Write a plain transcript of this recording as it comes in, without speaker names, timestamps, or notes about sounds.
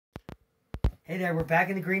Hey there, we're back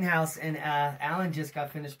in the greenhouse, and Alan just got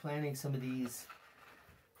finished planting some of these.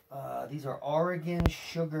 These are Oregon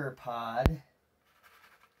sugar pod.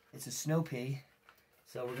 It's a snow pea.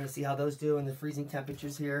 So we're going to see how those do in the freezing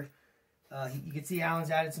temperatures here. You can see Alan's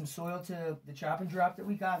added some soil to the chop and drop that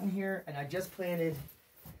we got in here. And I just planted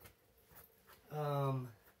some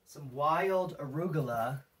wild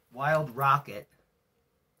arugula, wild rocket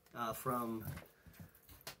from,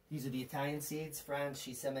 these are the Italian seeds,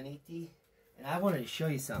 Franciseminiti. And I wanted to show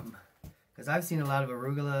you something, because I've seen a lot of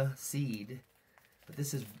arugula seed, but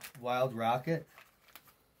this is wild rocket.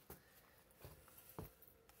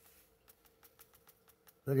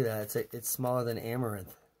 Look at that, it's smaller than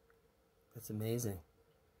amaranth. That's amazing.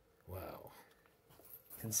 Wow.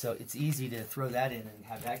 And so it's easy to throw that in and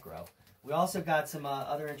have that grow. We also got some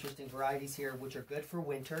other interesting varieties here, which are good for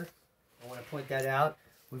winter. I want to point that out.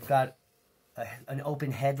 We've got an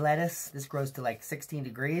open head lettuce. This grows to like 16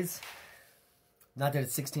 degrees. Not that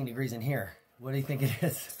it's 16 degrees in here. What do you think it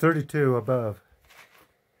is? 32 above.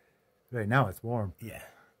 Right now it's warm. Yeah.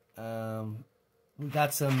 We've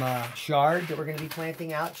got some chard that we're going to be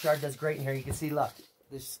planting out. Chard does great in here. You can see, look,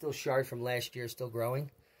 there's still chard from last year still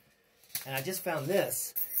growing. And I just found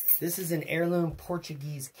this. This is an heirloom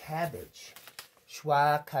Portuguese cabbage.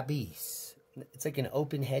 Choix cabeça. It's like an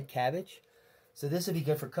open head cabbage. So this would be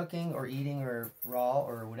good for cooking or eating or raw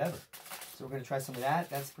or whatever. So we're going to try some of that.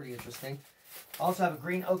 That's pretty interesting. Also have a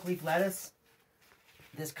green oak leaf lettuce.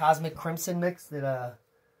 This cosmic crimson mix that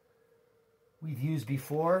we've used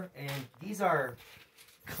before. And these are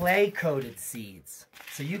clay coated seeds.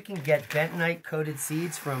 So you can get bentonite coated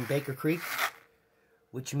seeds from Baker Creek,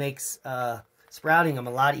 which makes sprouting them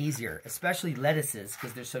a lot easier, especially lettuces,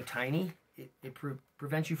 because they're so tiny. It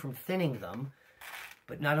prevents you from thinning them.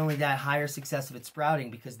 But not only that, higher success of its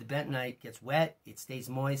sprouting, because the bentonite gets wet, it stays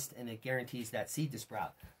moist, and it guarantees that seed to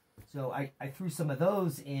sprout. So I threw some of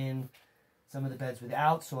those in some of the beds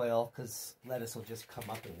without soil, because lettuce will just come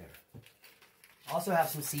up in there. Also have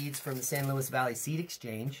some seeds from the San Luis Valley Seed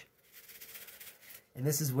Exchange. And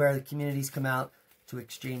this is where the communities come out to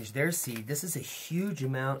exchange their seed. This is a huge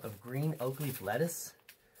amount of green oak leaf lettuce.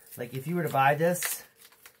 Like if you were to buy this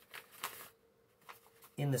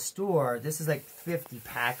in the store, this is like 50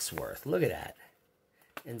 packs worth. Look at that.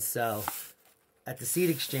 And so at the Seed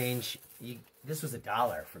Exchange, this was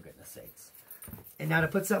 $1, for goodness sakes. And now to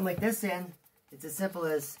put something like this in, it's as simple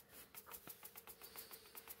as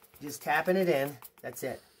just tapping it in. That's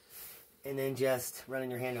it. And then just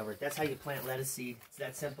running your hand over it. That's how you plant lettuce seed. It's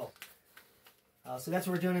that simple. So that's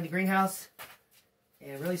what we're doing in the greenhouse.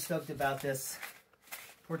 And really stoked about this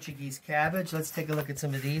Portuguese cabbage. Let's take a look at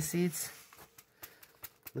some of these seeds.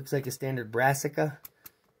 Looks like a standard brassica.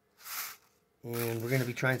 And we're going to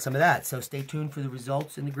be trying some of that. So stay tuned for the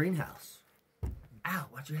results in the greenhouse. Ow,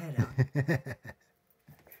 watch your head out.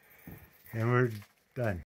 And we're done.